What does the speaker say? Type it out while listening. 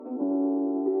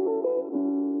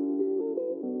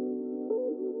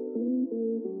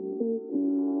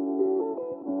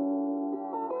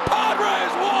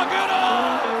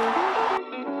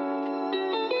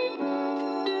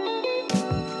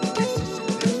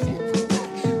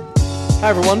Hi,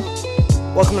 everyone.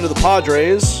 Welcome into the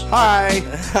Padres. Hi.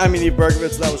 I'm Eve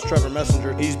Bergovitz. That was Trevor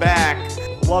Messenger. He's back.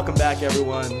 Welcome back,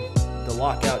 everyone. The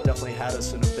lockout definitely had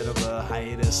us in a bit of a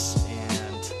hiatus,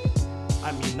 and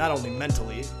I mean, not only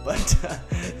mentally, but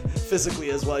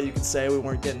physically as well. You could say we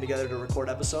weren't getting together to record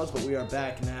episodes, but we are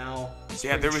back now.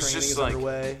 Yeah, there was just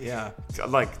underway. Yeah,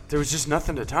 there was just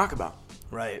nothing to talk about.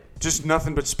 Right. Just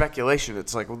nothing but speculation.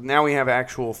 It's like, well, now we have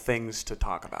actual things to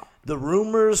talk about. The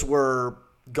rumors were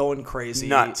going crazy.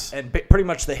 Nuts. And pretty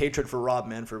much the hatred for Rob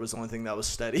Manfred was the only thing that was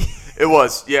steady. It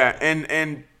was, yeah.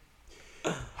 And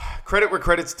credit where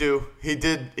credit's due. He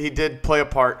did play a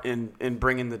part in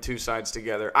bringing the two sides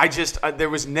together. There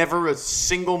was never a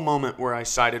single moment where I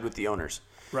sided with the owners.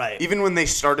 Right. Even when they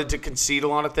started to concede a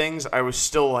lot of things, I was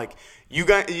still like, you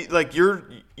guys, like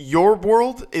your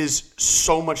world is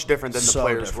so much different than the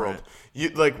players' world. You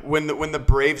like when the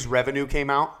Braves revenue came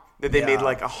out, that they made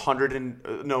like I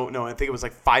think it was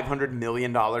like $500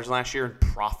 million last year in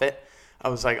profit. I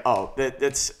was like, oh,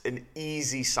 that's an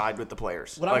easy side with the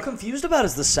players. What I'm confused about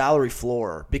is the salary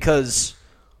floor, because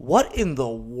what in the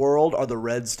world are the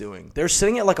Reds doing? They're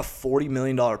sitting at like a $40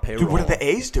 million payroll. Dude, what are the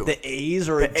A's doing? The A's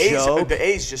are a joke. The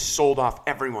A's just sold off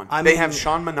everyone. They have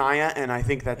Sean Manaea, and I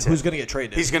think that's who's going to get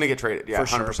traded. He's going to get traded, yeah,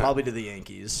 for 100%. sure. Probably to the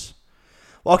Yankees.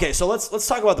 Well, okay, so let's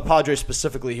talk about the Padres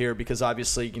specifically here, because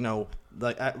obviously, you know,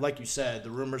 like you said, the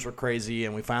rumors were crazy,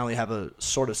 and we finally have a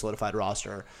sort of solidified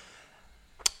roster.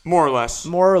 More or less.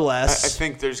 I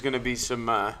think there's going to be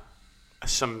some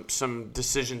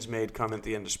decisions made come at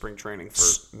the end of spring training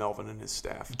for Melvin and his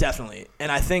staff. Definitely.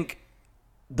 And I think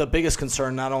the biggest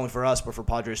concern, not only for us but for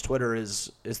Padres Twitter,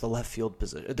 is the left field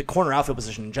position, the corner outfield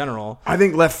position in general. I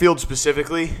think left field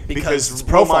specifically because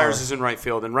Will Myers is in right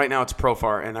field, and right now it's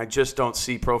Profar, and I just don't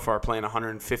see Profar playing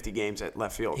 150 games at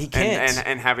left field. He can't.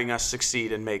 And having us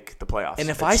succeed and make the playoffs. And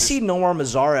if I see Nomar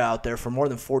Mazara out there for more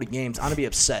than 40 games, I'm going to be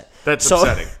upset. That's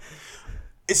upsetting.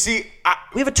 See,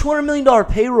 we have a $200 million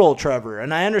payroll, Trevor,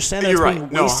 and I understand that it's being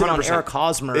wasted on Eric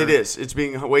Hosmer. It is. It's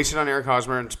being wasted on Eric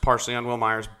Hosmer, and it's partially on Will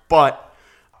Myers. But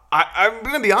I'm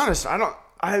going to be honest.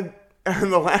 In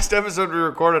the last episode we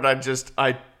recorded,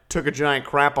 I took a giant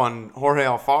crap on Jorge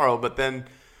Alfaro, but then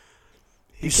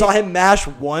you saw him mash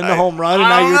one home run, and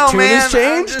now your tune has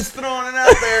changed? I'm just throwing it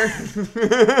out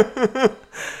there.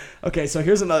 Okay, so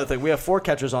here's another thing. We have 4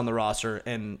 catchers on the roster,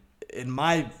 and in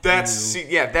my view,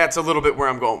 that's a little bit where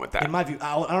I'm going with that. In my view,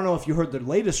 I don't know if you heard the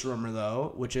latest rumor,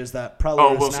 though, which is that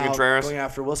Preller is now going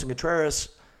after Wilson Contreras.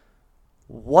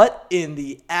 What in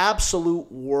the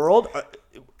absolute world?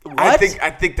 What? I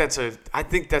think that's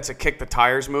a kick the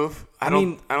tires move. I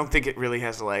don't think it really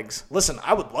has legs. Listen,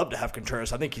 I would love to have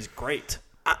Contreras. I think he's great.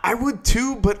 I would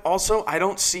too, but also I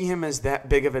don't see him as that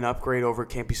big of an upgrade over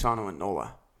Campisano and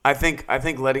Nola. I think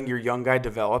letting your young guy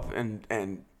develop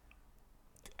and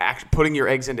putting your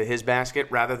eggs into his basket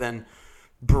rather than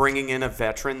bringing in a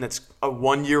veteran that's a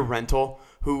 1-year rental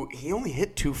who he only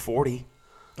hit 240.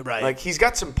 Right. Like, he's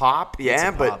got some pop,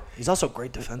 but he's also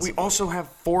great defensively. We also have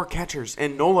 4 catchers,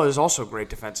 and Nola is also great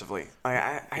defensively.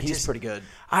 He's pretty good.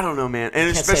 I don't know, man. And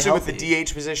especially with the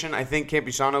DH position, I think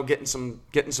Campisano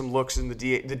getting some looks in the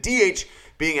DH. The DH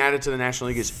being added to the National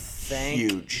League is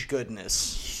huge.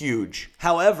 Goodness. Huge.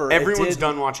 However, everyone's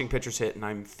done watching pitchers hit, and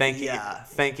I'm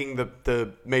thanking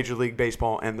the Major League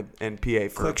Baseball and PA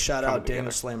for quick shout out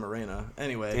Daniel Slamarena.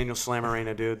 Anyway, Daniel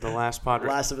Slamarena, dude, the last Padre,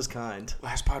 last of his kind,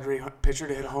 last Padre pitcher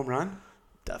to hit a home run.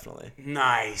 Definitely.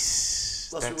 Nice.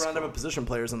 Plus, we run out of position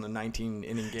players in the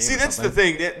 19-inning game. See, that's the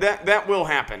thing. That will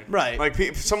happen. Right. Like,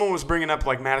 someone was bringing up,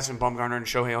 like, Madison Bumgarner and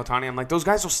Shohei Ohtani. I'm like, those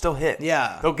guys will still hit.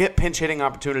 Yeah. They'll get pinch-hitting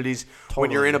opportunities when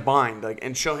you're in a bind. Like,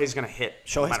 and Shohei's going to hit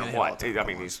no matter what. He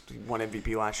won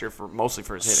MVP last year mostly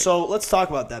for his hitting. So, let's talk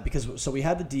about that, because we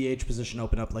had the DH position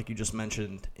open up, like you just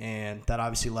mentioned, and that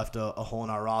obviously left a hole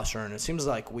in our roster, and it seems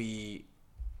like we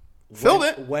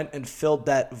went and filled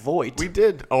that void. We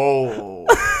did. Oh.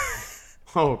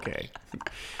 Okay.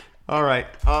 All right.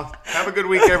 Have a good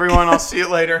week, everyone. I'll see you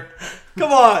later.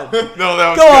 Come on. No, that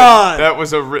was Go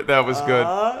good. on. That was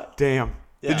good. Damn.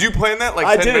 Yeah. Did you plan that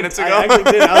 10 minutes ago? I actually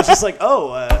did. I was just like,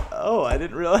 I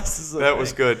didn't realize this was that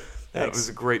was good. Thanks. That was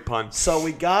a great pun. So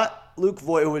we got Luke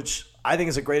Voit, which I think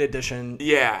is a great addition.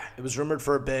 Yeah. It was rumored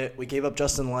for a bit. We gave up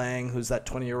Justin Lang, who's that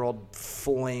 20-year-old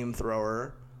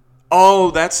flamethrower.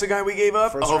 Oh, that's the guy we gave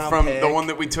up? From the one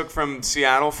that we took from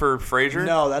Seattle for Frazier?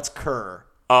 No, that's Kerr.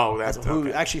 Oh, that's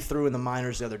who actually threw in the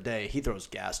minors the other day. He throws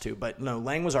gas too. But no,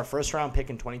 Lang was our first-round pick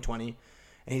in 2020,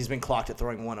 and he's been clocked at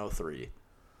throwing 103.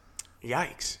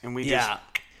 Yikes. And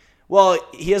Well,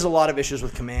 he has a lot of issues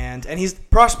with command, and he's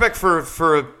prospect for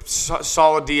a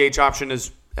solid DH option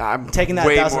is I'm taking that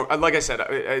way 1,000. more. Like I said,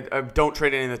 I don't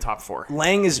trade any in the top 4.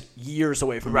 Lang is years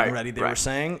away from being Right, ready, they right, were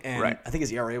saying. And right. I think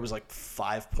his ERA was like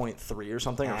 5.3 or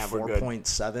something, or we're good.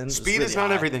 4.7. Speed is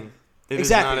not everything. It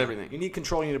Exactly. is not everything. You need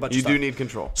control. You need a bunch of You stuff. do need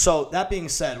control. So that being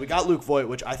said, we got Luke Voit,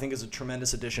 which I think is a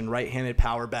tremendous addition. Right-handed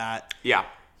power bat. Yeah.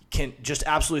 Can just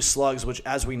absolutely slugs, which,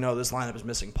 as we know, this lineup is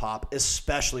missing pop,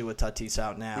 especially with Tatis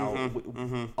out now.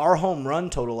 Our home run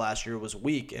total last year was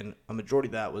weak, and a majority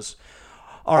of that was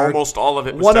almost all of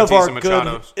it was Tatis and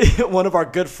Machado's. One of our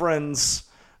good friends,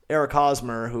 Eric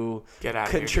Hosmer, who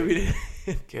contributed.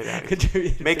 Get out of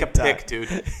here. Make a pick,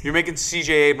 dude. You're making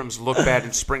C.J. Abrams look bad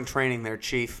in spring training there,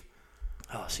 Chief.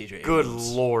 Oh, C.J. Good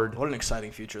Abrams. Lord. What an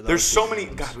exciting future. There's so many.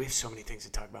 God, we have so many things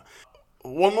to talk about.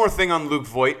 One more thing on Luke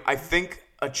Voit. I think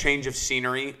a change of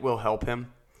scenery will help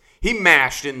him. He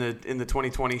mashed in the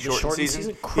 2020 shortened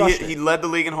season. He led the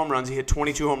league in home runs. He hit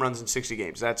 22 home runs in 60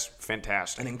 games. That's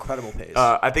fantastic. An incredible pace.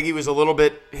 I think he was a little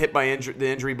bit hit by the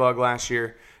injury bug last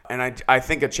year, and I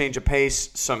think a change of pace,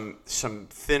 some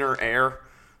thinner air,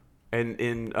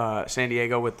 in San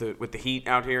Diego with the heat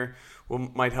out here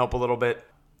might help a little bit.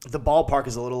 The ballpark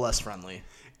is a little less friendly.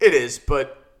 It is,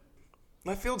 but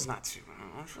left field's not too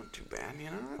bad, you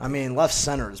know. I mean, left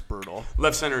center is brutal.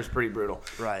 Left center is pretty brutal,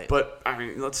 right? But I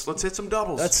mean, let's hit some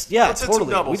doubles. Let's totally. Hit some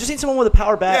doubles. We just need someone with a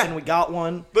power bat, and we got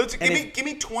one. Give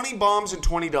me 20 bombs and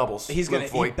 20 doubles. He's gonna.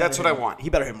 That's what I want. He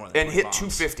better hit more than 20 and hit bombs.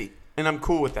 250, and I'm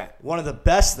cool with that. One of the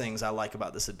best things I like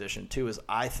about this addition too is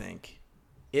I think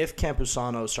if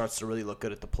Campusano starts to really look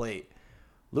good at the plate,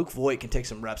 Luke Voit can take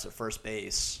some reps at first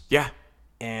base. Yeah,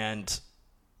 and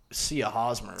see ya,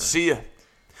 Hosmer. See ya.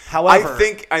 However,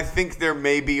 I think there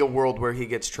may be a world where he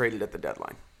gets traded at the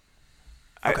deadline.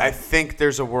 Okay. I think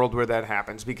there's a world where that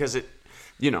happens because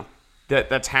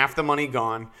that's half the money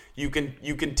gone. You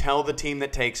can tell the team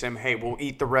that takes him, hey, we'll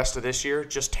eat the rest of this year.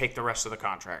 Just take the rest of the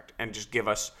contract and just give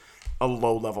us a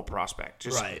low level prospect.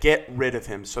 Just get rid of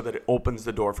him so that it opens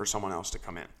the door for someone else to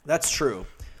come in. That's true.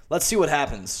 Let's see what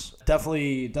happens.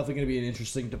 Definitely going to be an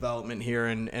interesting development here.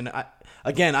 And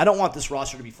I don't want this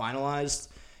roster to be finalized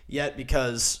yet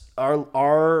because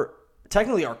our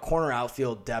technically our corner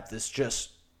outfield depth is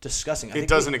just disgusting. It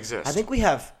doesn't exist. I think we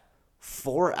have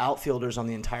 4 outfielders on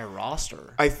the entire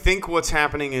roster. I think what's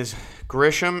happening is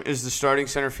Grisham is the starting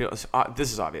center field.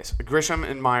 This is obvious. Grisham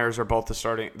and Myers are both the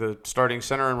starting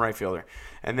center and right fielder.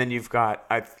 And then you've got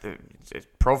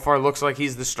Profar looks like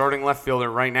he's the starting left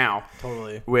fielder right now.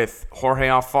 Totally. With Jorge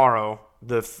Alfaro,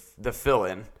 the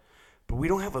fill-in. But we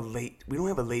don't have a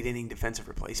late inning defensive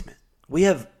replacement. We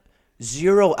have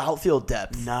 0 outfield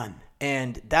depth. None.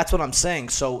 And that's what I'm saying.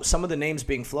 So some of the names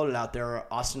being floated out there are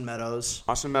Austin Meadows,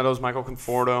 Michael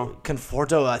Conforto.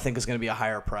 Conforto, I think, is going to be a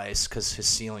higher price because his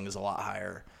ceiling is a lot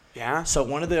higher. Yeah. So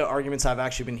one of the arguments I've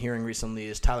actually been hearing recently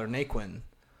is Tyler Naquin,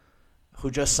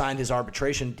 who just signed his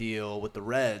arbitration deal with the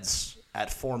Reds at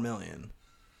 $4 million.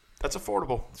 That's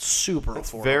affordable. Super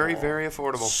That's affordable. Very, very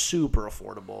affordable. Super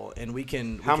affordable, and we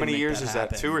can. How many years is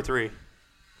that? 2 or 3?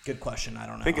 Good question. I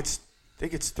don't know. I think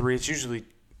it's 3. It's usually.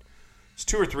 It's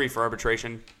 2 or 3 for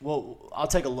arbitration. Well, I'll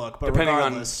take a look, but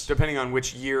depending on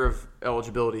which year of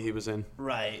eligibility he was in.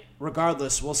 Right.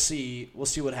 Regardless, we'll see. We'll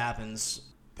see what happens.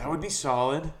 That would be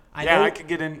solid. I could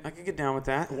get in. I could get down with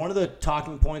that. One of the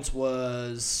talking points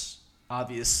was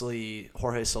obviously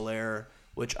Jorge Soler,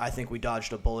 which I think we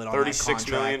dodged a bullet on.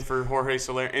 $36 million for Jorge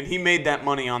Soler, and he made that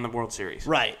money on the World Series.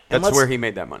 Right. That's where he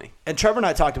made that money. And Trevor and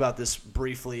I talked about this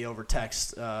briefly over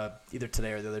text, either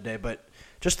today or the other day, but.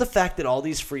 Just the fact that all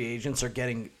these free agents are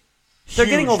getting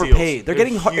overpaid. They're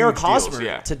getting Eric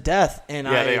Hosmer to death. And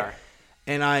they are.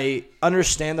 And I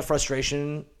understand the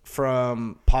frustration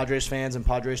from Padres fans and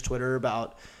Padres Twitter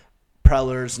about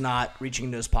Preller's not reaching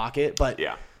into his pocket. But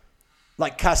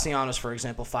like Castellanos, for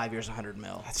example, 5 years, $100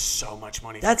 million. That's so much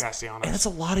money for Castellanos. And that's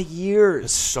a lot of years.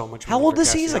 That's so much money. How old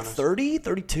is he? He's like 30,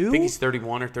 32? I think he's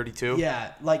 31 or 32.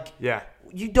 Yeah. Yeah.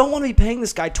 You don't want to be paying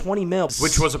this guy $20 million.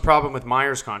 Which was a problem with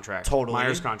Myers' contract. Totally.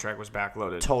 Myers' contract was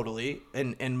backloaded. Totally.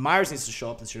 And Myers needs to show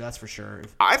up this year, that's for sure.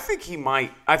 I think he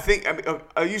might. I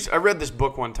read this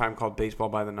book one time called Baseball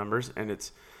by the Numbers, and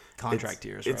it's contract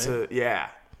years, right?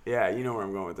 Yeah, you know where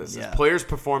I'm going with this. Yeah. Players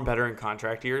perform better in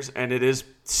contract years, and it is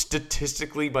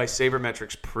statistically by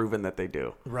sabermetrics proven that they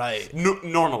do. Right.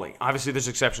 Normally. Obviously, there's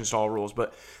exceptions to all rules,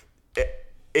 but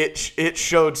it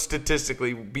showed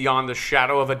statistically beyond the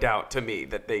shadow of a doubt to me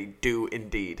that they do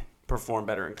indeed perform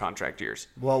better in contract years.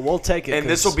 Well, we'll take it. And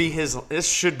this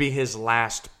should be his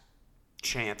last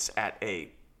chance at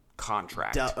a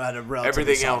contract. At a relatively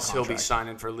Everything solid else, he'll be contract.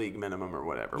 signing for league minimum or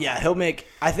whatever. Yeah, he'll make.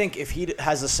 I think if he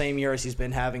has the same year as he's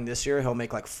been having this year, he'll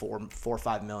make like $4 or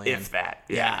 $5 million. If that.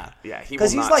 Yeah. He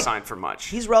will not like, sign for much.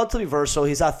 He's relatively versatile.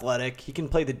 He's athletic. He can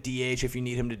play the DH if you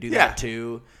need him to do that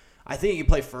too. I think he can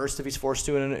play first if he's forced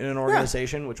to in an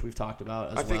organization, which we've talked about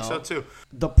as well. I think so too.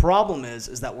 The problem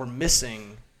is that we're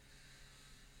missing.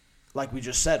 Like we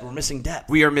just said, we're missing depth.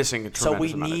 We are missing a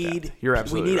tremendous amount of depth. You're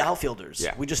absolutely we need right. outfielders.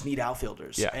 Yeah. We just need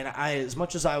outfielders. Yeah. And as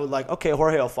much as I would like, okay,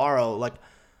 Jorge Alfaro, like,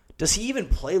 does he even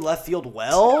play left field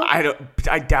well?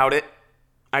 I doubt it.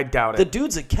 The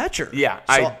dude's a catcher. Yeah,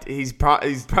 So he's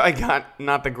probably got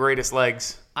not the greatest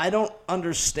legs. I don't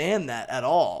understand that at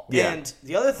all. Yeah. And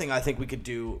the other thing I think we could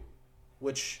do,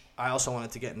 which I also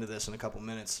wanted to get into this in a couple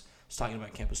minutes, I was talking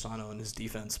about Campusano and his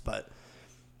defense, but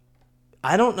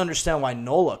I don't understand why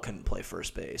Nola couldn't play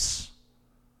first base.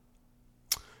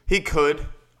 He could.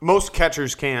 Most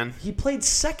catchers can. He played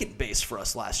second base for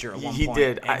us last year at one He point.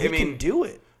 did. And I he mean, can do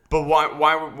it. But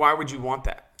why would you want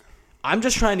that? I'm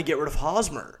just trying to get rid of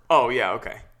Hosmer. Oh, yeah,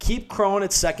 okay. Keep Crone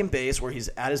at second base where he's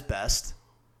at his best.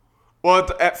 Well,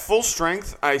 at full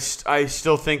strength, I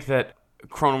still think that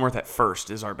Cronenworth at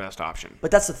first is our best option. But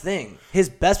that's the thing. His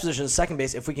best position is second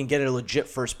base if we can get a legit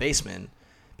first baseman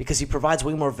because he provides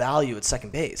way more value at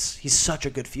second base. He's such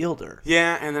a good fielder.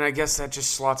 Yeah, and then I guess that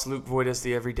just slots Luke Voigt as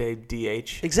the everyday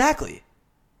DH. Exactly.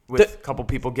 With a couple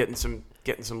people getting some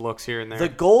looks here and there. The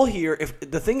goal here, if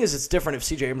the thing is, it's different if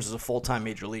C.J. Abrams is a full-time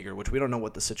major leaguer, which we don't know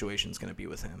what the situation is going to be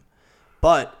with him.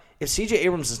 But if C.J.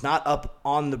 Abrams is not up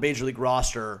on the major league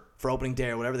roster for opening day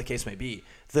or whatever the case may be,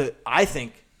 I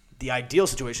think the ideal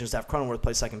situation is to have Cronenworth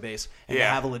play second base and to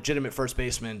have a legitimate first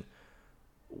baseman.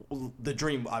 The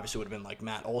dream obviously would have been like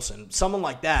Matt Olson, someone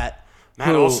like that.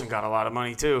 Matt Olson got a lot of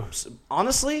money too.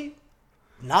 Honestly,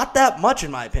 not that much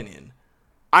in my opinion.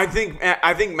 I think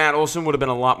Matt Olson would have been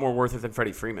a lot more worth it than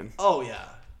Freddie Freeman. Oh yeah,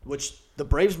 which the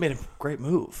Braves made a great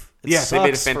move. They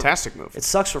made a fantastic move. It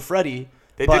sucks for Freddie.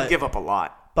 They did give up a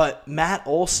lot. But Matt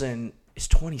Olson is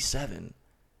 27.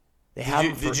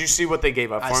 Did you see what they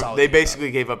gave up for him? They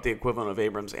basically gave up the equivalent of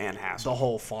Abrams and Hassel. The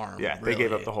whole farm. Yeah, really. they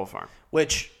gave up the whole farm.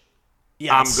 Which,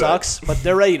 it sucks, but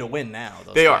they're ready to win now.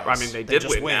 They guys. are. I mean, they did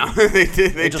win now.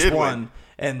 They just won. Win.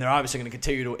 And they're obviously going to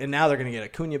continue to. And now they're going to get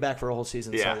Acuna back for a whole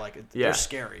season. Yeah. So, they're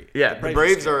scary. Yeah, the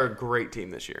Braves are a great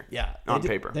team this year. Yeah. On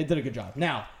paper. They did a good job.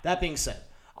 Now, that being said,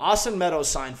 Austin Meadows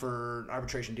signed for an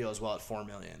arbitration deal as well at $4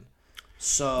 million.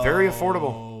 So very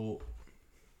affordable.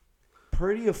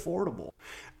 Pretty affordable.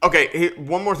 Okay,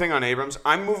 one more thing on Abrams.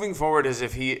 I'm moving forward as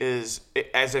if he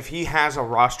has a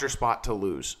roster spot to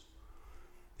lose.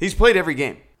 He's played every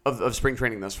game of spring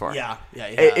training thus far. Yeah, he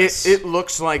has. It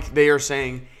looks like they are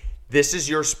saying, this is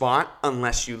your spot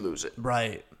unless you lose it.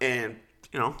 Right. And,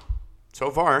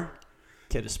 so far,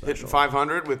 kid is special. Hitting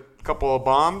 500 with a couple of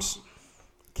bombs.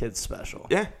 Kid's special.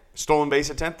 Yeah. Stolen base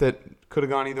attempt that could have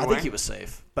gone either way. I think he was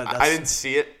safe. But I didn't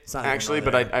see it, actually,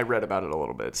 but I read about it a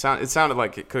little bit. It sounded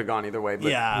like it could have gone either way,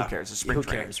 but who cares? It's spring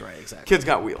training. Who cares, right, exactly. Kid's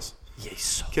got wheels. Yeah, he's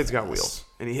so Kid's got wheels.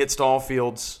 And he hits to all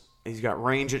fields. He's got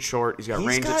range at short. He's got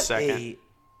range at second. He's got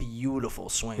a beautiful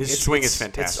swing. His swing is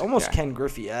fantastic. It's almost Ken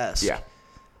Griffey-esque. Yeah.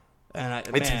 And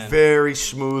it's very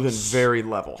smooth and very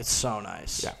level. It's so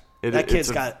nice. Yeah. That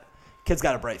kid's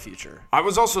got a bright future. I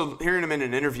was also hearing him in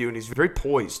an interview, and he's very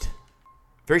poised.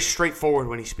 Very straightforward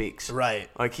when he speaks. Right.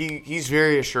 Like, he's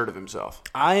very assured of himself.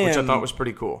 Which I thought was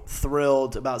pretty cool.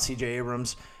 Thrilled about C.J.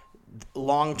 Abrams.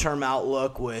 Long-term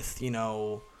outlook with,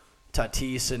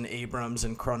 Tatis and Abrams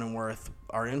and Cronenworth.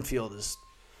 Our infield is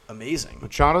amazing.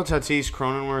 Machado, Tatis,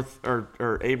 Cronenworth,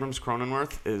 or Abrams,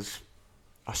 Cronenworth is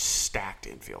a stacked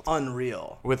infield.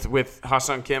 Unreal. With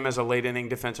Ha-Seong Kim as a late inning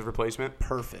defensive replacement.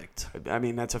 Perfect. I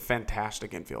mean, that's a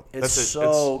fantastic infield. It's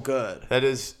good.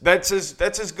 That's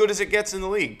as good as it gets in the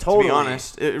league. Totally. To be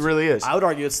honest, it really is. I would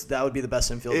argue that would be the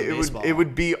best infield in baseball. It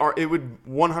would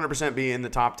 100% be in the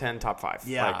top 10, top 5.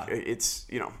 Yeah. It's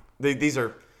these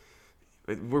are.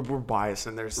 We're biased,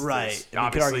 and there's right. There's,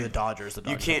 you could argue the Dodgers.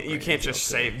 You can't just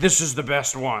say this is the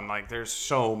best one. Like, there's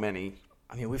so many.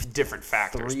 I mean, we've different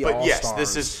factors, but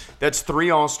all-stars. Yes, that's 3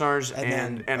 all-stars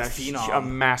and a phenom. a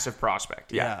massive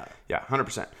prospect. Yeah,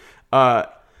 100%.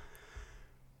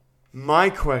 My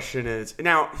question is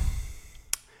now.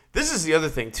 This is the other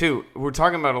thing too. We're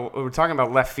talking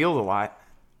about left field a lot.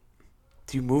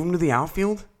 Do you move him to the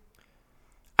outfield?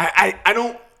 I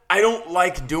don't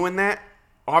like doing that.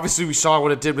 Obviously, we saw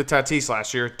what it did with Tatis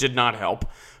last year. It did not help,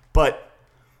 but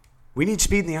we need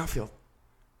speed in the outfield.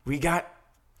 We got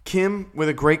Kim with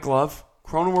a great glove,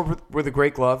 Cronenworth with a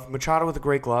great glove, Machado with a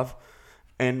great glove,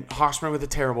 and Hosmer with a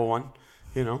terrible one.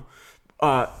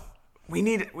 We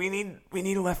need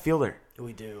a left fielder.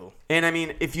 We do. And, I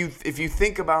mean, if you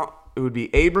think about it, would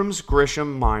be Abrams,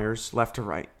 Grisham, Myers, left to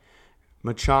right.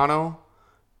 Machado,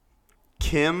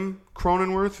 Kim,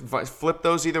 Cronenworth. Flip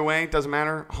those either way. Doesn't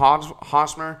matter.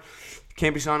 Hosmer,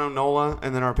 Campusano, Nola,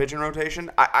 and then our pitching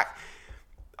rotation.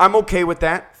 I'm okay with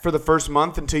that for the first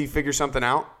month until you figure something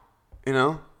out. You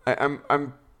know,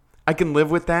 I can live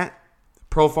with that.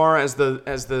 Profar as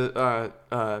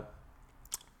the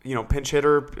pinch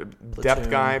hitter, depth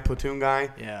guy, platoon guy.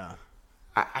 Yeah,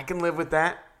 I can live with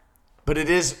that. But it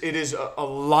is a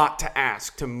lot to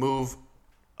ask to move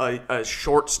a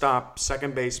shortstop,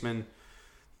 second baseman,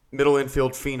 middle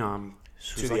infield phenom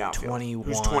to the outfield. 21.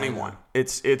 Who's 21.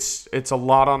 It's a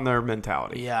lot on their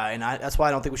mentality. Yeah, and that's why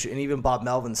I don't think we should. And even Bob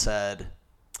Melvin said,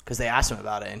 because they asked him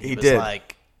about it, and he was did.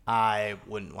 like, I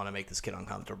wouldn't want to make this kid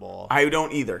uncomfortable. I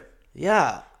don't either.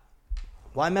 Yeah.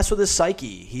 Why mess with his psyche?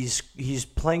 He's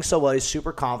playing so well. He's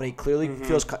super confident. He clearly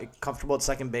feels comfortable at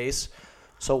second base.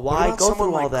 So why go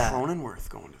through all that? Cronenworth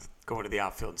going to the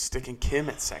outfield, sticking Kim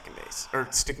at second base, or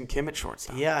sticking Kim at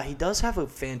shortstop. Yeah, he does have a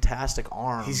fantastic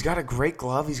arm. He's got a great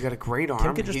glove. He's got a great arm.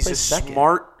 Kim could just He's play a second.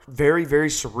 Smart, very, very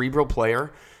cerebral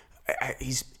player.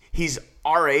 He's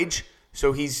our age,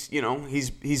 so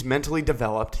he's mentally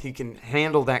developed. He can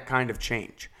handle that kind of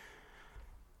change.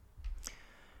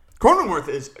 Cronenworth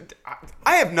is.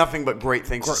 I have nothing but great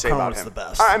things to say about him. The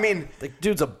best. I mean, the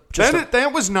dude's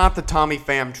that was not the Tommy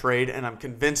Pham trade, and I'm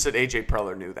convinced that AJ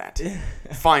Preller knew that.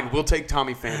 Fine, we'll take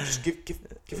Tommy Pham. Just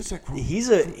give us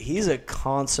that. He's a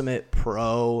consummate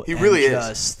pro. He really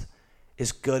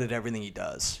is good at everything he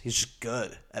does. He's just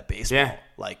good at baseball. Yeah.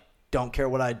 Like don't care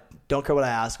what I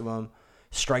ask of him.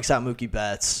 Strikes out Mookie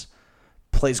Betts.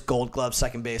 Plays Gold Glove,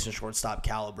 second base, and shortstop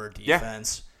caliber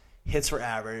defense. Yeah. Hits for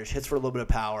average, hits for a little bit of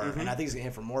power, and I think he's going to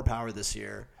hit for more power this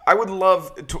year. I would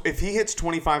love if he hits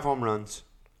 25 home runs.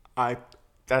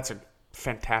 That's a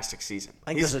fantastic season.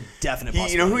 I think there's a definite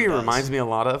possibility. You know who he reminds me a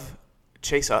lot of?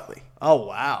 Chase Utley. Oh,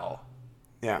 wow.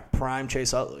 Yeah. Prime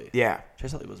Chase Utley. Yeah.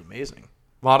 Chase Utley was amazing.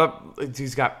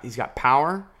 He's got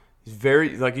power. He's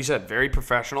very, like you said, very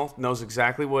professional. Knows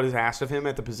exactly what is asked of him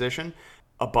at the position.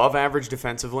 Above average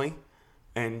defensively,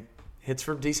 and hits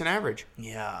for decent average.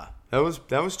 Yeah. That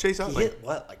was Chase Utley. He hit,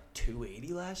 like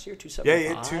 280 last year? 275? Yeah, he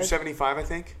hit 275, I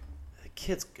think. The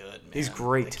kid's good, man. He's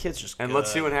great. The kid's just good. And let's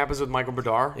see what happens with Michael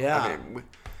Berdar. Yeah.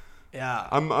 Yeah.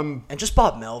 And just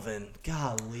Bob Melvin.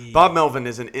 Golly. Bob Melvin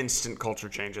is an instant culture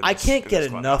change. I can't get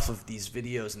enough of these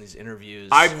videos and these interviews.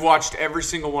 I've watched every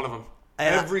single one of them.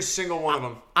 Every single one of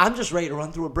them. I'm just ready to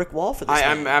run through a brick wall for this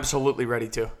man. I'm absolutely ready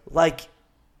to. Like,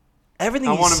 everything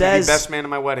he says. I want him to be best man at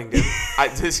my wedding, dude.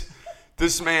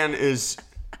 This man is...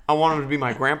 I want him to be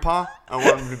my grandpa. I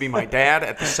want him to be my dad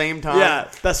at the same time. Yeah,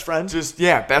 best friend.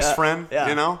 Best friend,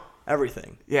 you know?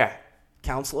 Everything. Yeah.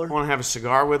 Counselor. I want to have a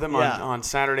cigar with him on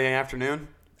Saturday afternoon.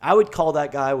 I would call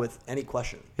that guy with any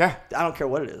question. Yeah. I don't care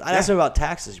what it is. I'd ask him about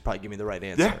taxes. He'd probably give me the right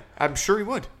answer. Yeah, I'm sure he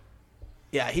would.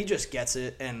 Yeah, he just gets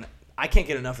it, and I can't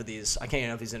get enough of these. I can't get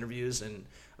enough of these interviews, and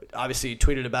obviously you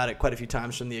tweeted about it quite a few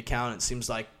times from the account. It seems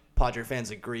like Padre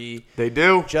fans agree. They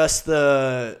do. Just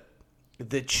the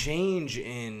change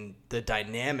in the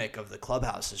dynamic of the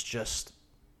clubhouse is just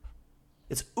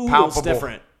it's oodles palpable.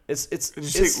 Different. Did you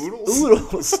say oodles?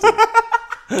 Oodles.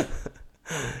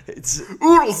 It's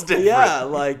oodles different. Yeah,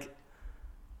 like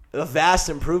a vast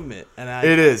improvement. And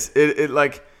it is. It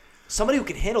like somebody who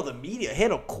can handle the media,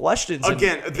 handle questions.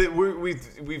 Again,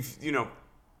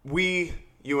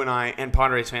 you and I, and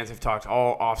Padres fans have talked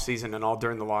all off season and all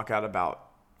during the lockout about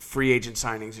free agent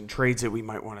signings and trades that we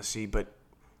might want to see, but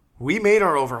we made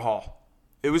our overhaul.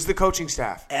 It was the coaching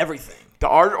staff. Everything.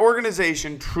 Our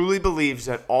organization truly believes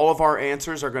that all of our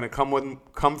answers are going to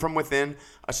come from within,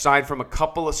 aside from a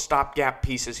couple of stopgap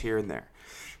pieces here and there.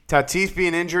 Tatis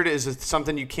being injured is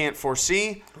something you can't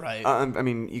foresee. Right. I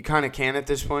mean, you kind of can at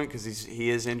this point because he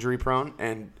is injury prone.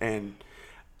 And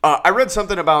I read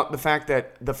something about the fact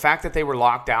that they were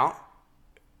locked out,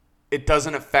 it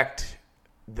doesn't affect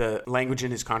the language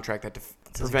in his contract that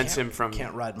prevents him from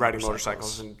riding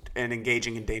motorcycles and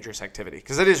engaging in dangerous activity,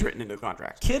 because it is written into the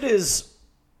contract. Kid is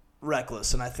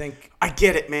reckless, and I think... I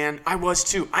get it, man. I was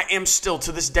too. I am still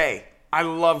to this day. I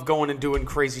love going and doing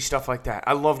crazy stuff like that.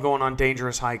 I love going on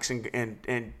dangerous hikes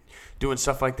and doing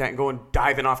stuff like that and going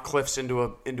diving off cliffs into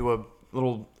a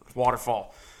little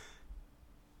waterfall.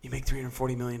 You make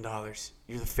 $340 million.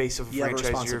 You're the face of a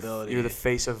franchise. You're the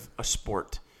face of a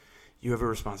sport. You have a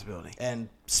responsibility. And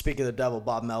speaking of the devil,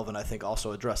 Bob Melvin, I think,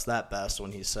 also addressed that best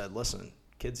when he said, listen,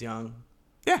 kid's young.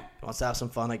 Yeah. He wants to have some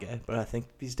fun, I get, but I think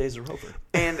these days are over.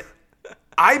 And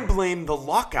I blame the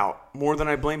lockout more than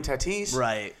I blame Tatis.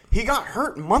 Right. He got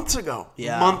hurt months ago.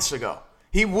 Yeah. Months ago.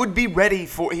 He would be ready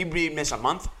for. He'd miss a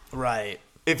month. Right.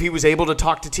 If he was able to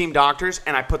talk to team doctors,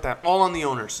 and I put that all on the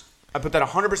owners. I put that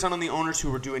 100% on the owners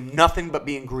who were doing nothing but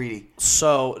being greedy.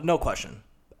 So, no question.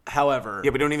 However...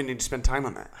 Yeah, we don't even need to spend time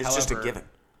on that. It's just a given.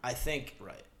 I think...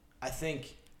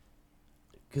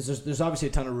 Because there's obviously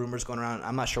a ton of rumors going around.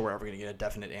 I'm not sure we're ever going to get a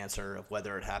definite answer of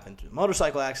whether it happened through a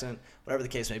motorcycle accident, whatever the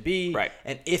case may be. Right.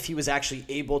 And if he was actually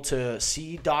able to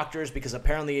see doctors, because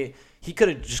apparently he could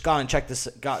have just gone and gotten this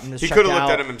checked out. He could have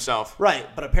looked at him himself. Right.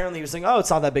 But apparently he was thinking, it's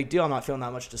not that big deal. I'm not feeling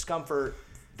that much discomfort.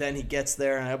 Then he gets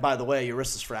there, and by the way, your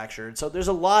wrist is fractured. So there's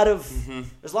a lot of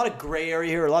gray area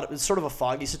here. It's sort of a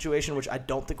foggy situation, which I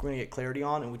don't think we're going to get clarity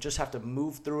on, and we just have to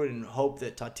move through it and hope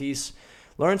that Tatis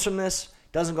learns from this,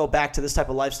 doesn't go back to this type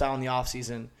of lifestyle in the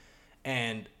offseason.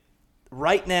 And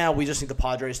right now, we just need the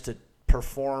Padres to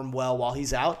perform well while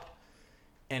he's out.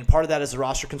 And part of that is the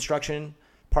roster construction.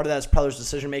 Part of that is Preller's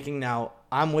decision-making. Now,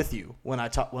 I'm with you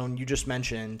when you just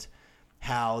mentioned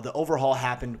how the overhaul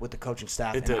happened with the coaching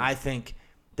staff. It did. I think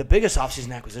the biggest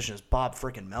offseason acquisition is Bob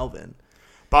freaking Melvin.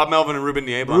 Bob Melvin and Ruben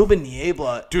Niebla. Ruben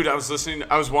Niebla. Dude, I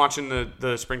was watching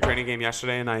the spring training game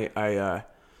yesterday, and I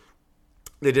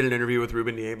they did an interview with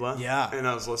Ruben Niebla. Yeah. And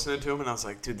I was listening to him, and I was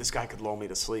like, dude, this guy could lull me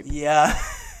to sleep. Yeah.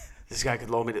 This guy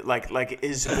could lull me to like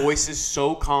his voice is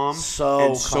so calm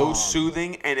so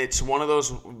soothing, and it's one of those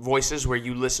voices where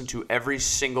you listen to every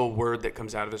single word that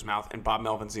comes out of his mouth, and Bob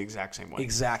Melvin's the exact same way.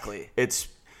 Exactly.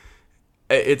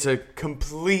 It's a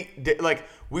complete like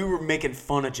we were making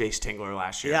fun of Jace Tingler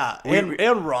last year. Yeah,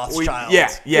 and Rothschild. Yeah.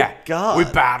 Good God. We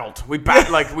battled.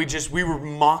 We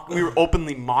were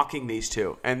openly mocking these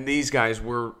two, and these guys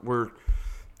were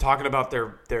talking about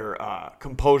their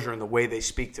composure and the way they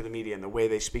speak to the media and the way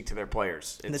they speak to their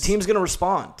players. And the team's going to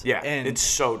respond. Yeah, and it's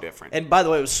so different. And by the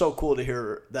way, it was so cool to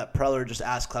hear that Preller just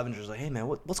asked Clevenger, like, hey, man,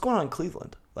 what's going on in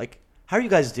Cleveland? Like, how are you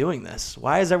guys doing this?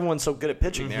 Why is everyone so good at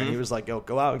pitching there? And he was like,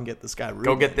 go out and get this guy. Ruben.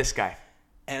 Go get this guy.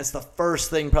 And it's the first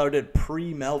thing Preller did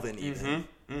pre-Melvin even.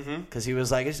 Because he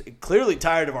was like, he's clearly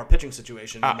tired of our pitching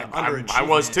situation. I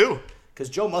was too. Because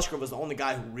Joe Musgrove was the only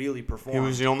guy who really performed. He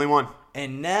was the only one.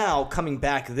 And now coming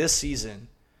back this season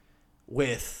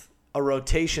with a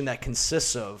rotation that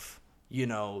consists of,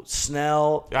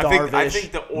 Snell, Darvish, I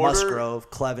think the order, Musgrove,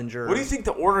 Clevenger. What do you think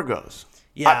the order goes?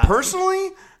 Yeah. Personally,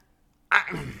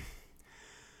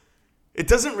 it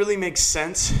doesn't really make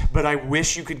sense, but I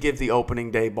wish you could give the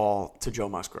opening day ball to Joe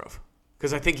Musgrove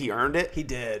because I think he earned it. He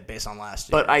did based on last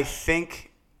year. But I think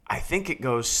it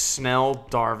goes Snell,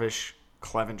 Darvish,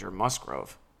 Clevenger,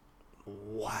 Musgrove.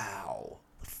 Wow.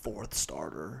 The fourth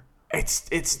starter.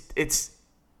 It's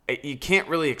you can't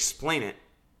really explain it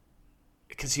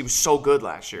because he was so good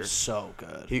last year. So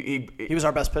good. He was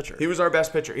our best pitcher. He was our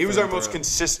best pitcher. He was our most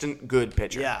consistent good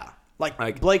pitcher. Yeah.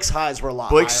 Like Blake's highs were a lot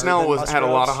higher. Blake Snell had a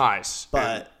lot of highs.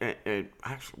 But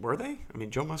actually, were they? I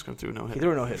mean, Joe Musgrove threw a no-hitter. He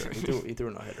threw a no-hitter. He threw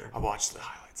a no-hitter. I watched the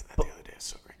highlights of that the other day. It's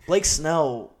so great. Blake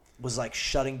Snell was like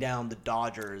shutting down the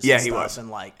Dodgers. Yeah, and he stuff, was. And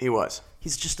like he was.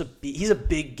 He's just he's a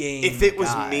big game. If it was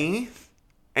guy. me,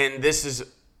 and this is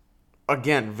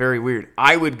again very weird,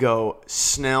 I would go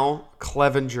Snell,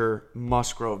 Clevenger,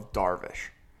 Musgrove, Darvish.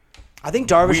 I think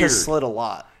Darvish has slid a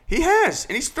lot. He has,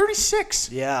 and he's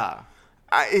 36. Yeah.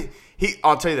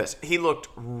 I'll tell you this. He looked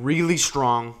really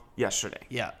strong yesterday.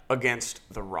 Yeah. Against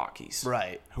the Rockies.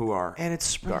 Right. Who are and it's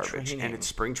spring garbage. Training. And it's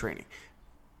spring training.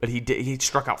 But he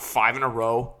struck out 5 in a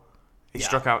row. He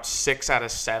struck out 6 out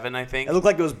of 7, I think. It looked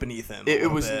like it was beneath him. It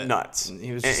was nuts.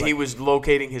 He was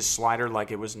locating his slider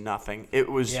like it was nothing. It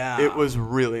was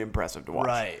really impressive to watch.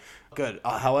 Right. Good.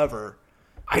 However,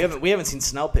 we haven't seen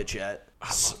Snell pitch yet. I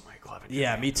love Mike Clevenger.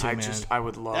 Yeah, me too, man. I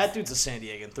would love that dude's a San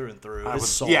Diegan through and through.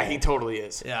 Yeah, he totally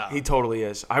is. Yeah, he totally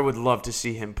is. I would love to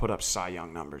see him put up Cy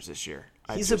Young numbers this year.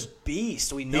 He's a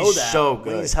beast. We know he's that. So good.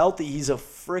 When he's healthy, he's a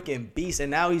freaking beast.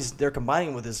 And now they're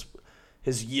combining with his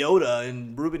Yoda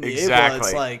and Ruben Niebla. Exactly.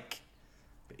 It's like,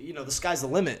 the sky's the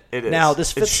limit. It is. Now,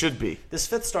 it should be. This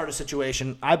fifth starter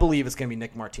situation, I believe it's going to be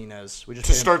Nick Martinez.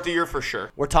 To start the year for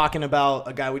sure. We're talking about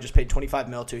a guy we just paid $25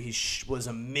 million to. He was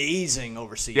amazing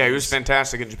overseas. Yeah, he was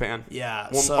fantastic in Japan. Yeah.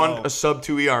 A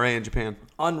sub-2 ERA in Japan.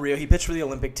 Unreal. He pitched for the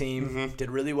Olympic team. Mm-hmm.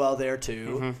 Did really well there,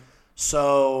 too. Mm-hmm.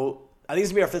 So, I think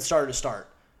it's going to be our fifth starter to start.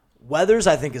 Weathers,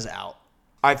 I think, is out.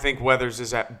 I think Weathers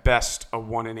is at best a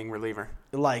one-inning reliever.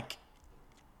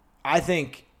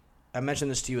 I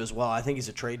mentioned this to you as well. I think he's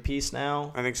a trade piece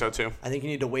now. I think so, too. I think you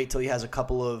need to wait till he has a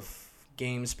couple of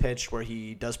games pitched where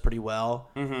he does pretty well,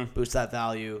 boost that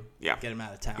value, get him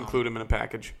out of town. Include him in a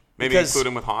package. Maybe include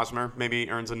him with Hosmer. Maybe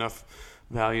he earns enough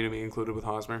value to be included with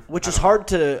Hosmer. Which is hard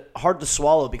to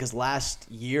swallow because last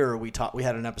year we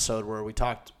had an episode where we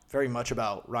talked very much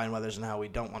about Ryan Weathers and how we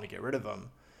don't want to get rid of him.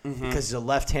 because he's a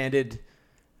left-handed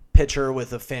pitcher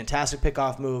with a fantastic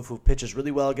pickoff move who pitches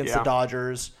really well against the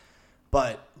Dodgers.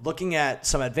 But looking at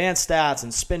some advanced stats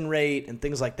and spin rate and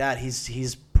things like that,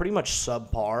 he's pretty much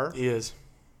subpar. He is.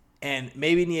 And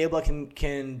maybe Niebla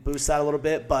can boost that a little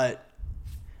bit, but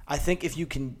I think if you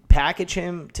can package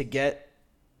him to get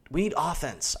 – we need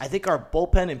offense. I think our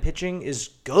bullpen and pitching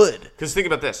is good. Because think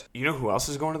about this. You know who else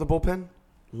is going to the bullpen?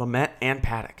 Lamet and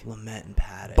Paddock.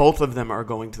 Both of them are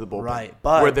going to the bullpen. Right.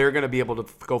 But where they're going to be able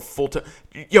to go full time.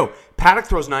 Yo, Paddock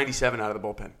throws 97 out of the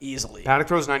bullpen. Easily. Paddock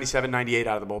throws 97, 98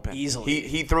 out of the bullpen. Easily.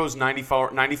 He throws 94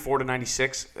 to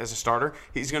 96 as a starter.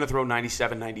 He's going to throw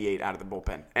 97, 98 out of the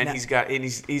bullpen. And he's got the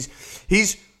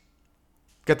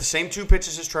same 2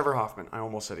 pitches as Trevor Hoffman. I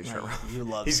almost said Trevor Hoffman. You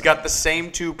love He's got the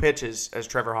same 2 pitches as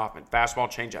Trevor Hoffman.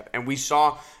 Fastball, changeup. And we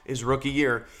saw his rookie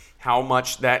year how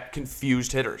much that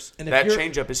confused hitters. And that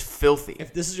changeup is filthy.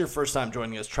 If this is your first time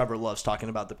joining us, Trevor loves talking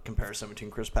about the comparison between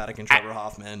Chris Paddock and Trevor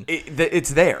Hoffman. It's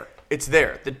there. It's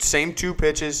there. The same 2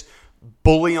 pitches,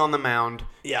 bully on the mound.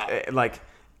 Yeah.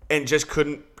 And just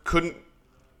couldn't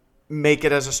make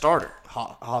it as a starter.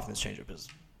 Hoffman's changeup is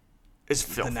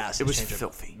filthy. It was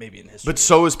filthy. Maybe in history. But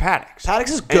so is Paddock's.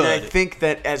 Paddock's is good. And I think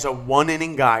that as a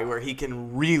 1-inning guy where he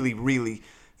can really, really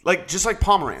 – just like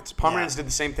Pomeranz. Pomeranz did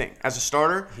the same thing. As a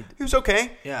starter, he was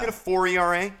okay. Yeah. He had a 4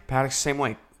 ERA. Paddock's the same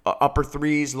way. Upper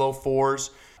 3s, low 4s.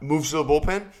 Moves to the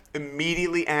bullpen.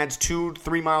 Immediately adds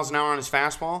 2-3 miles an hour on his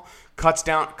fastball.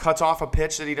 Cuts off a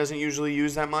pitch that he doesn't usually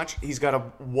use that much. He's got a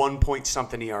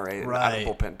 1-point-something ERA out of the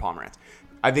bullpen, Pomeranz.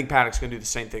 I think Paddock's going to do the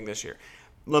same thing this year.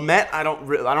 Lamet, I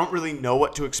don't really know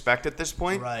what to expect at this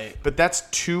point. Right. But that's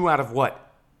 2 out of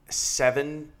what?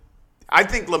 7? I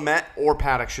think Lamet or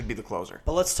Paddock should be the closer.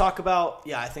 But let's talk about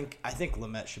I think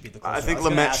Lamet should be the closer. I think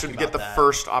Lamet should get the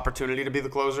first opportunity to be the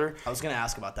closer. I was going to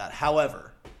ask about that.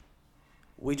 However,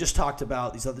 we just talked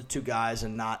about these other 2 guys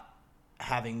and not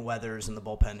having Weathers in the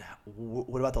bullpen.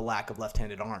 What about the lack of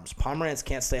left-handed arms? Pomeranz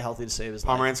can't stay healthy to save his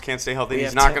life. Pomeranz can't stay healthy.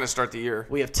 He's not going to start the year.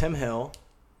 We have Tim Hill.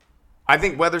 I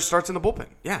think Weathers starts in the bullpen.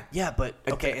 Yeah. Yeah, but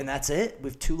okay, and that's it? We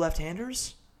have 2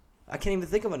 left-handers? I can't even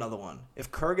think of another one.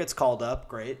 If Kerr gets called up,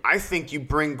 great. I think you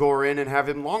bring Gore in and have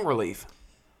him long relief.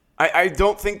 I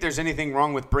don't think there's anything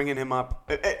wrong with bringing him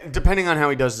up, depending on how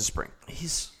he does this spring.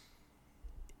 He's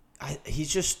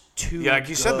just too like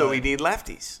you said, though, we need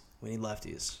lefties. We need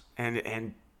lefties.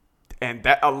 And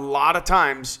that a lot of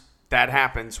times that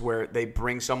happens where they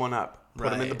bring someone up.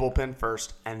 Put him in the bullpen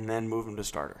first, and then move him to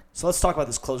starter. So let's talk about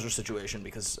this closer situation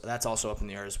because that's also up in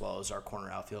the air as well as our corner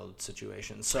outfield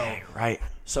situation. So right.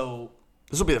 So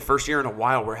this will be the first year in a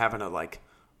while we're having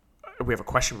we have a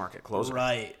question mark at closer.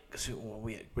 Right.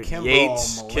 We had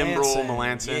Yates, Kimbrel,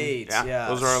 Melanson. Yates, yeah,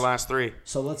 those are our last 3.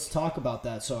 So let's talk about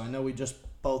that. So I know we just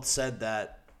both said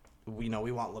that we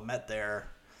want Lamet there.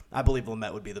 I believe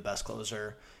Lamet would be the best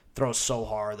closer. Throws so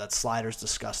hard. That slider's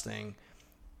disgusting.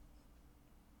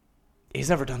 He's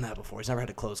never done that before. He's never had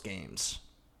to close games.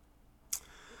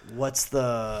 What's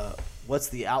the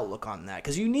outlook on that?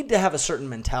 Because you need to have a certain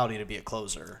mentality to be a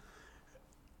closer.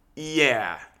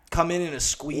 Yeah. Come in a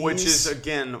squeeze. Which is,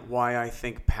 again, why I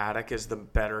think Paddock is the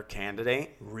better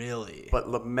candidate. Really? But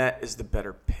Lamet is the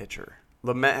better pitcher.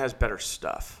 Lamet has better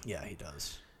stuff. Yeah, he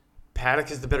does.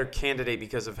 Paddock is the better candidate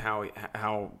because of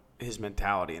how his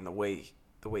mentality and the way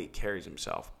he carries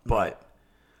himself. But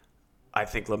I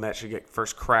think Lamet should get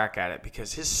first crack at it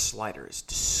because his slider is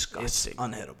disgusting. It's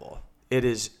unhittable. It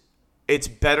is. It's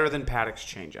better than Paddock's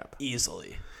changeup.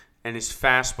 Easily. And his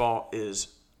fastball is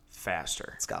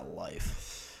faster. It's got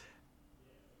life.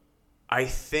 I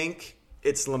think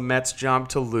it's Lamet's job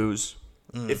to lose.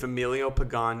 If Emilio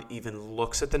Pagan even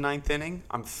looks at the 9th inning,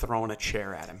 I'm throwing a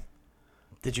chair at him.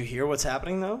 Did you hear what's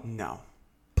happening, though? No.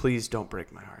 Please don't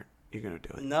break my heart. You're going to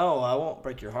do it. No, I won't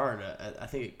break your heart. I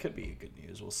think it could be good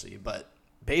news. We'll see. But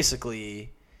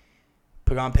basically,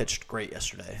 Pagan pitched great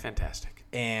yesterday. Fantastic.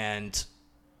 And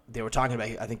they were talking about,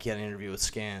 I think he had an interview with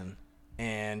Scan,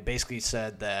 and basically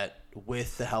said that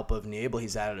with the help of Niebla,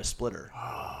 he's added a splitter.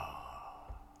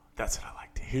 Oh, that's what I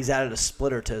like to hear. He's added a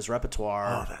splitter to his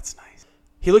repertoire. Oh, that's nice.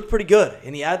 He looked pretty good.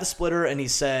 And he added the splitter, and he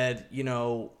said,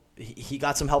 he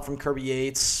got some help from Kirby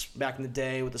Yates back in the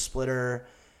day with the splitter.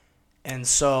 And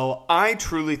so I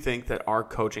truly think that our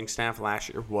coaching staff last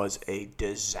year was a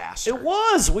disaster. It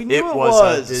was. We knew it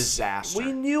was. was a disaster.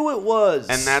 We knew it was.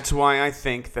 And that's why I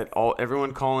think that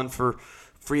everyone calling for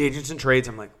free agents and trades,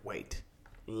 I'm like, wait,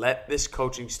 let this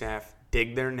coaching staff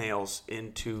dig their nails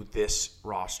into this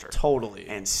roster. Totally.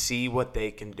 And see what they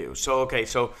can do. So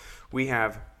we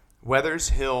have Weathers,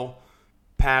 Hill,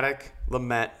 Paddock,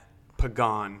 Lamet,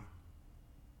 Pagan,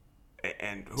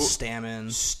 and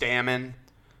Stammen.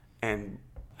 And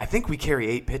I think we carry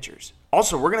 8 pitchers.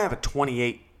 Also, we're gonna have a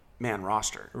 28-man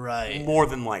roster, right? More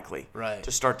than likely, right,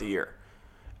 to start the year.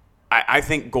 I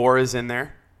think Gore is in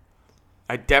there.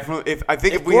 I definitely. If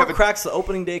we Gore have cracks the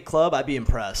opening day club, I'd be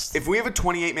impressed. If we have a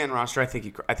 28-man roster, I think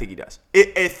he does.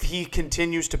 If he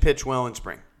continues to pitch well in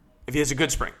spring, if he has a good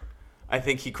spring, I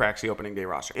think he cracks the opening day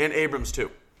roster. And Abrams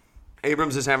too.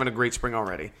 Abrams is having a great spring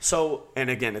already. So, and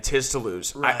again, it's his to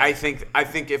lose. Right. I think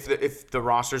if the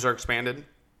rosters are expanded,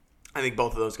 I think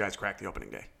both of those guys crack the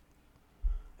opening day.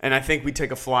 And I think we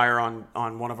take a flyer on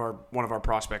one of our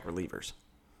prospect relievers.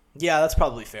 Yeah, that's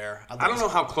probably fair. I don't know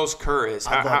how close Kerr is.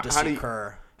 I'd love to see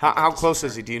Kerr. How close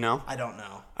is he? Do you know? I don't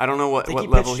know. I don't know what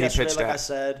level he pitched like at. I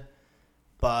said,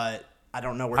 but I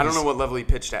don't know where. I don't know what level he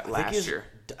pitched at last year.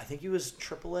 I think he was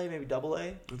AAA, maybe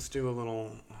AA. Let's do a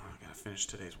little. I gotta finish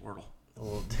today's Wordle.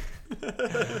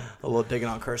 A little digging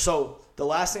on Kerr. So the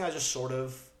last thing I just sort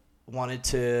of wanted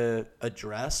to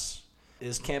address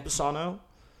is Campusano.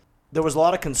 There was a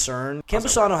lot of concern.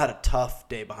 Campusano had a tough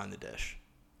day behind the dish.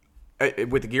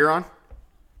 With the gear on?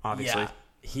 Obviously. Yeah,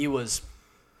 he was...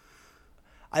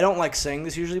 I don't like saying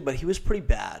this usually, but he was pretty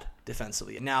bad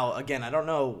defensively. Now, again, I don't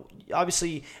know.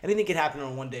 Obviously, anything can happen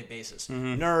on a one-day basis.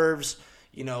 Mm-hmm. Nerves,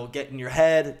 get in your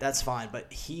head, that's fine.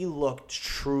 But he looked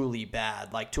truly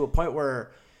bad, like to a point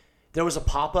where there was a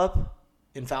pop-up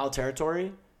in foul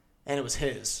territory, and it was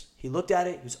his. He looked at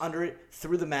it, he was under it,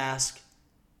 threw the mask,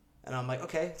 and I'm like,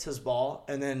 okay, it's his ball.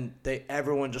 And then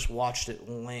everyone just watched it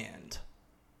land.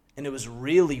 And it was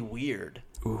really weird.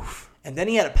 Oof. And then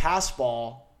he had a pass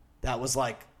ball that was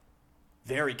like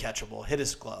very catchable, hit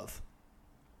his glove.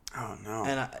 Oh, no.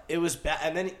 And it was bad.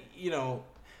 And then,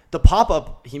 the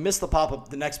pop-up, he missed the pop-up.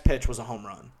 The next pitch was a home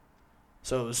run.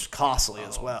 So it was costly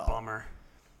as well. Bummer.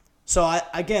 So,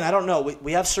 I don't know.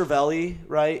 We have Cervelli,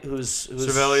 right,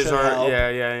 Cervelli's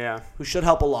who should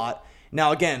help a lot.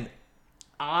 Now, again,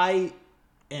 I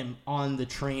am on the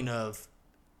train of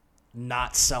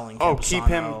not selling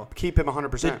Campusano. Keep him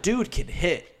 100%. The dude can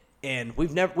hit, and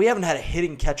we haven't had a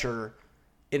hitting catcher,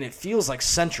 and it feels like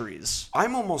centuries.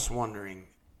 I'm almost wondering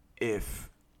if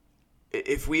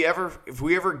we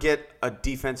ever get a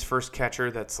defense first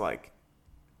catcher that's like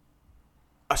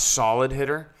a solid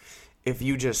hitter, if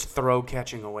you just throw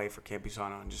catching away for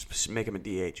Campusano and just make him a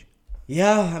DH.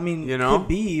 Yeah, I mean, could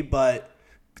be, but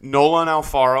Nolan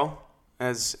Alfaro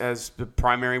as the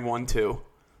primary 1-2.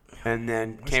 And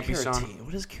then Campusano.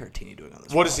 What is Caratini doing on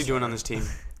this? What is he doing on this team?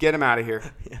 Get him out of here.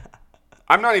 Yeah.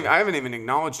 I haven't even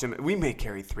acknowledged him. We may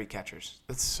carry 3 catchers.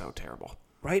 That's so terrible.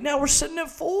 Right now we're sitting at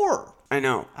 4. I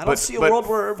know. I don't see a world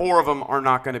where 4 of them are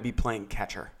not going to be playing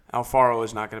catcher. Alfaro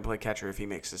is not going to play catcher if he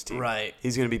makes this team. Right.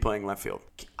 He's going to be playing left field.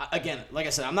 Again, like I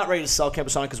said, I'm not ready to sell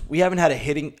Campusano because we haven't had a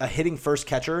hitting first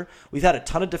catcher. We've had a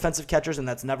ton of defensive catchers, and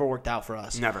that's never worked out for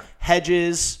us. Never.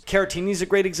 Hedges, Caratini's a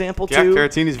great example too. Yeah,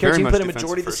 Caratini's very much played a defensive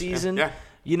majority of the first. season. Yeah.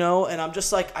 And I'm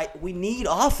just like, we need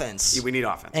offense. Yeah, we need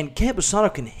offense. And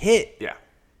Campusano can hit. Yeah.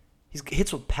 He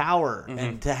hits with power,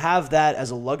 and to have that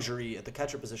as a luxury at the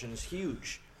catcher position is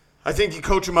huge. I think you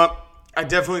coach him up. I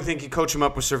definitely think you coach him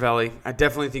up with Cervelli. I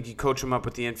definitely think you coach him up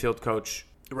with the infield coach.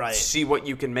 Right. See what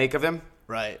you can make of him.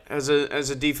 Right. As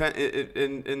a defense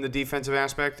in the defensive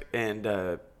aspect, and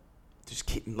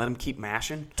just let him keep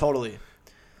mashing. Totally.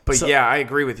 But yeah, I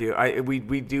agree with you.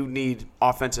 We do need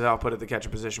offensive output at the catcher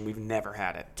position. We've never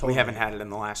had it. Totally. We haven't had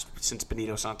it since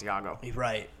Benito Santiago.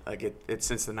 Right. Like it's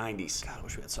since the 90s. God, I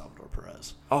wish we had Salvador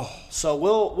Perez. Oh. So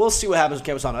we'll see what happens with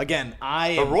Campusano. Again,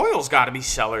 the Royals got to be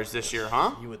sellers this year,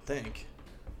 huh? You would think.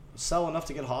 Sell enough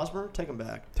to get Hosmer? Take him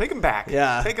back. Take him back.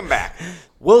 Yeah. Take him back.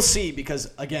 We'll see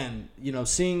because, again,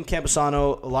 seeing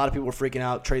Campusano, a lot of people were freaking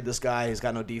out. Trade this guy. He's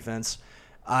got no defense.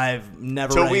 I've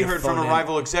never. So we heard from a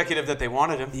rival executive that they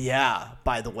wanted him. Yeah.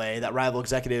 By the way, that rival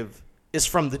executive is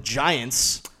from the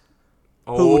Giants,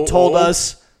 who told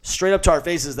us straight up to our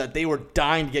faces that they were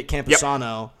dying to get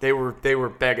Campusano. Yep. They were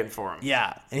begging for him.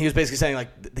 Yeah, and he was basically saying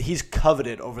like he's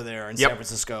coveted over there in San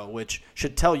Francisco, which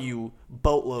should tell you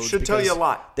boatloads. Should tell you a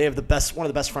lot. They have one of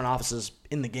the best front offices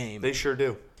in the game. They sure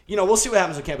do. We'll see what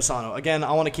happens with Campusano. Again,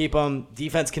 I want to keep him.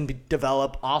 Defense can be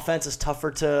developed. Offense is tougher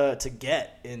to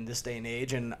get in this day and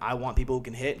age, and I want people who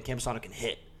can hit, and Campusano can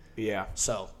hit. Yeah.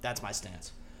 So that's my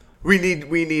stance. We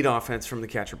need offense from the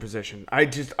catcher position.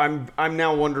 I'm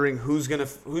now wondering who's gonna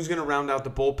round out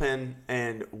the bullpen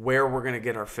and where we're gonna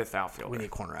get our 5th outfielder. We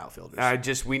need corner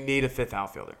outfielders. We need a 5th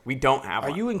outfielder. We don't have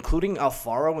one. Are you including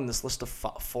Alfaro in this list of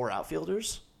 4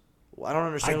 outfielders? Well, I don't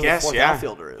understand who the 4th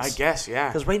outfielder is. I guess, yeah.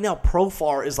 Because right now,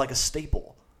 Profar is like a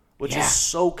staple. which is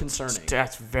so concerning.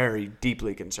 That's very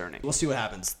deeply concerning. We'll see what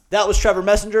happens. That was Trevor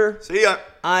Messenger. See ya.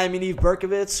 I'm Yaniv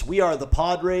Berkovitz. We are the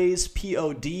Padres,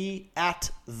 P-O-D,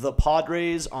 at the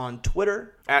Padres on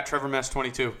Twitter. At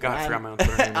TrevorMess22. God, I forgot my own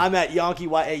Twitter name. I'm at Yankee,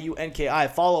 Y-A-U-N-K-I.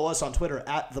 Follow us on Twitter,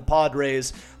 at the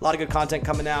Padres. A lot of good content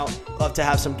coming out. Love to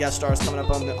have some guest stars coming up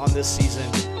on this season.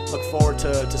 Look forward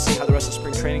to seeing how the rest of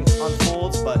spring training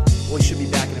unfolds, but we should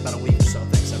be back in about a week.